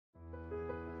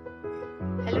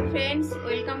Friends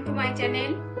welcome to my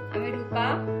channel आमी रूपा।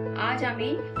 आज आमी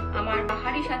आमार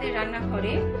पाहाड़ी स्वादेर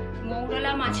रान्नाघरे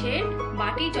मौराला माछेर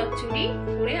बाटी चच्चड़ी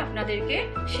करे आपनादेरके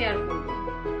शेयर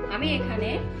करब। आमी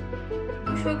एखाने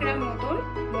 200 ग्राम मतन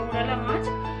मौराला माछ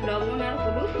लवण और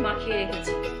हलुद माखिए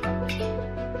रेखेछि।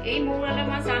 এই মৌরালা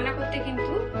মাছ রান্না করতে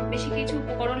কিন্তু বেশি কিছু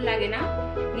উপকরণ লাগে না।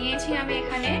 নিয়েছি আমি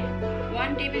এখানে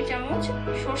 1 টেবিল চামচ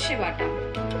সর্ষে বাটা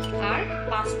আর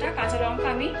 5টা কাঁচা লঙ্কা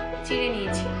আমি চিড়ে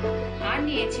নিয়েছি। আর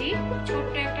নিয়েছি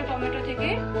ছোট্ট একটা টমেটো থেকে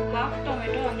হাফ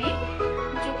টমেটো আমি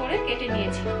কুচো করে কেটে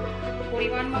নিয়েছি।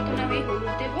 পরিমাণ মতন আমি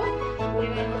হলুদ দেব,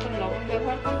 পরিমাণ মতন লবণ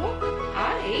ব্যবহার করব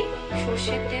আর এই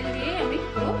সর্ষের তেল দিয়ে আমি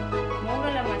পুরো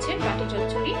মৌরালা মাছের বাটি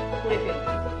চচ্চড়ি করে ফেলব।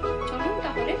 চলুন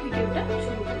তাহলে ভিডিওটা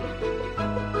শুরু করি।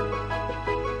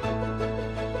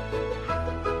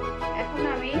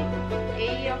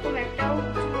 এরকম একটা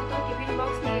উঁচু মতো টিফিন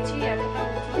বক্স নিয়েছি, এতটা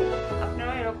উঁচু।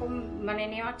 আপনারা এরকম মানে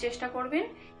নেওয়ার চেষ্টা করবেন।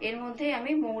 এর মধ্যে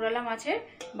আমি মৌরালা মাছের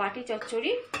বাটি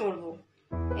চচ্চড়ি করব।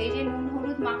 এই যে নুন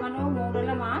হলুদ মাখানো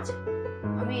মৌরালা মাছ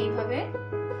আমি এইভাবে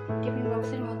টিফিন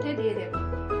বক্সের মধ্যে দিয়ে দেব।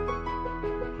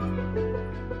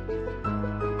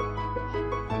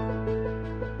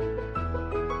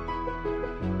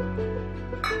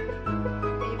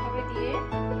 এইভাবে দিয়ে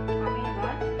আমি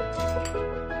এবার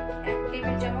 1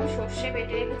 টেবিল চামচ সর্ষে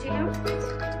বেটে রেখেছিলাম,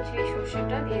 সেই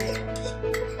সর্ষেটা দিয়ে দেব।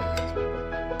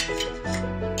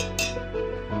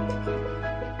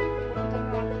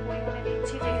 অল্প পরিমাণে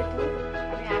দিচ্ছি, যেহেতু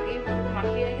আমি আগেই হলুদ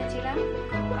মাখিয়ে রেখেছিলাম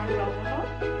আর লবণও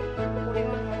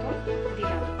পরিমাণ মতো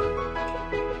দিলাম।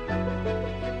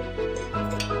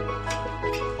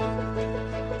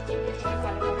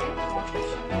 ভালোভাবে মশলার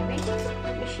সঙ্গে আমি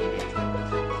মিশিয়ে দেব।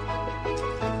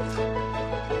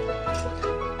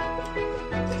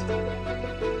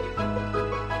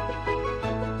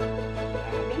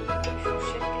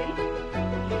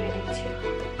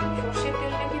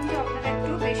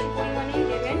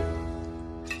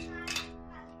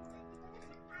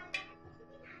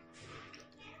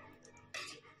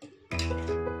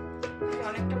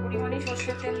 অনেকটা পরিমাণে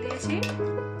সরষের তেল দিয়েছি,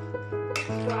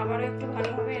 তো আবারও একটু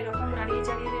ভালোভাবে এরকম নাড়িয়ে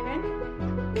চাড়িয়ে দেবেন।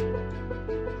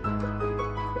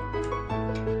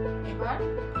 এবার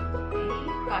এই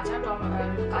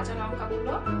কাঁচা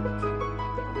লঙ্কাগুলো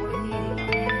উপরে দিয়ে দিলাম।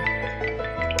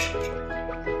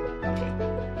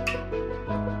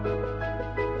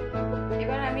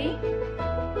 এবার আমি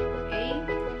এই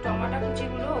টমেটো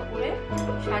কুচিগুলো উপরে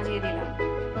সাজিয়ে দিলাম।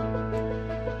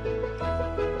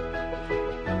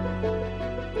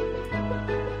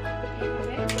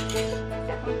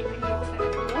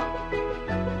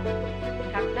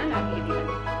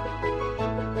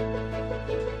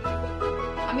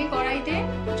 আমি কড়াইতে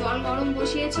জল গরম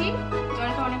বসিয়েছি,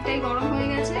 জলটা অনেকটাই গরম হয়ে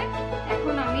গেছে।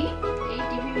 এখন আমি এই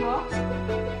টিফিন বক্স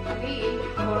আমি এই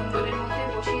গরম জলের মধ্যে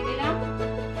বসিয়ে দিলাম,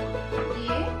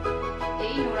 দিয়ে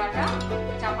এই নোড়াটা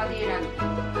চাপা দিয়ে রাখবো।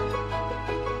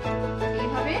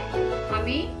 এইভাবে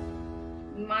আমি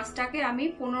মাছটাকে আমি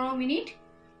 15 মিনিট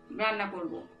রান্না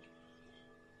করব।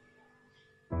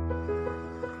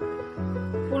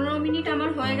 15 মিনিট আমার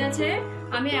হয়ে গেছে।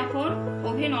 আমি এখন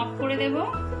ওভেন অফ করে দেব।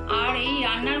 আর এই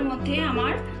রান্নার মধ্যে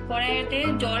আমার কড়াইতে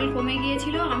জল কমে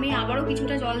গিয়েছিল, আমি আবারও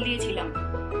কিছুটা জল দিয়েছিলাম।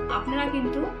 আপনারা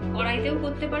কিন্তু কড়াইতেও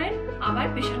করতে পারেন, আবার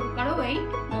প্রেসার কুকারেও এই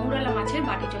মৌরালা মাছের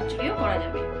বাটি চচ্চড়িও করা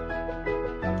যাবে।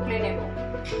 তুলে নেব।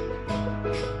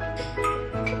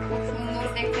 খুব সুন্দর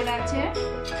দেখতে লাগছে,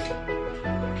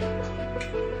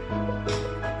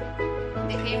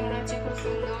 দেখেই মনে হচ্ছে খুব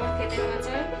সুন্দর খেতে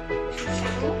হয়েছে,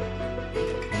 সুস্বাদু।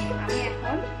 আমি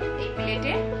এখন এই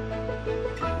প্লেটে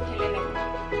ঢেলে নেব।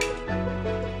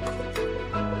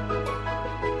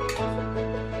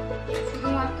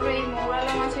 শুধুমাত্র এই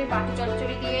মৌরালা মাছের বাটি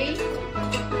চচ্চড়ি দিয়েই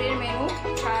দুপুরের মেনু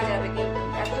খাওয়া যাবে, কিন্তু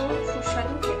এত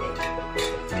সুস্বাদু খেতে।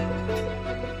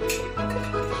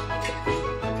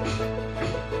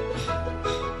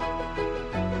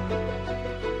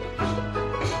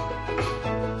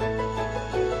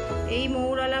 এই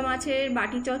মৌরালা মাছের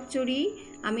বাটি চচ্চড়ি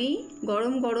আমি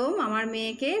গরম গরম আমার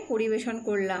মেয়েকে পরিবেশন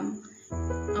করলাম।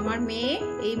 আমার মেয়ে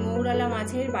এই মৌরালা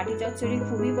মাছের বাটি চচ্চড়ি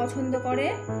খুবই পছন্দ করে।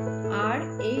 আর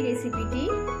এই রেসিপিটি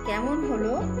কেমন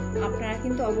হলো আপনারা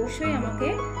কিন্তু অবশ্যই আমাকে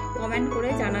কমেন্ট করে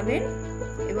জানাবেন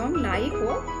এবং লাইক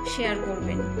ও শেয়ার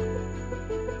করবেন।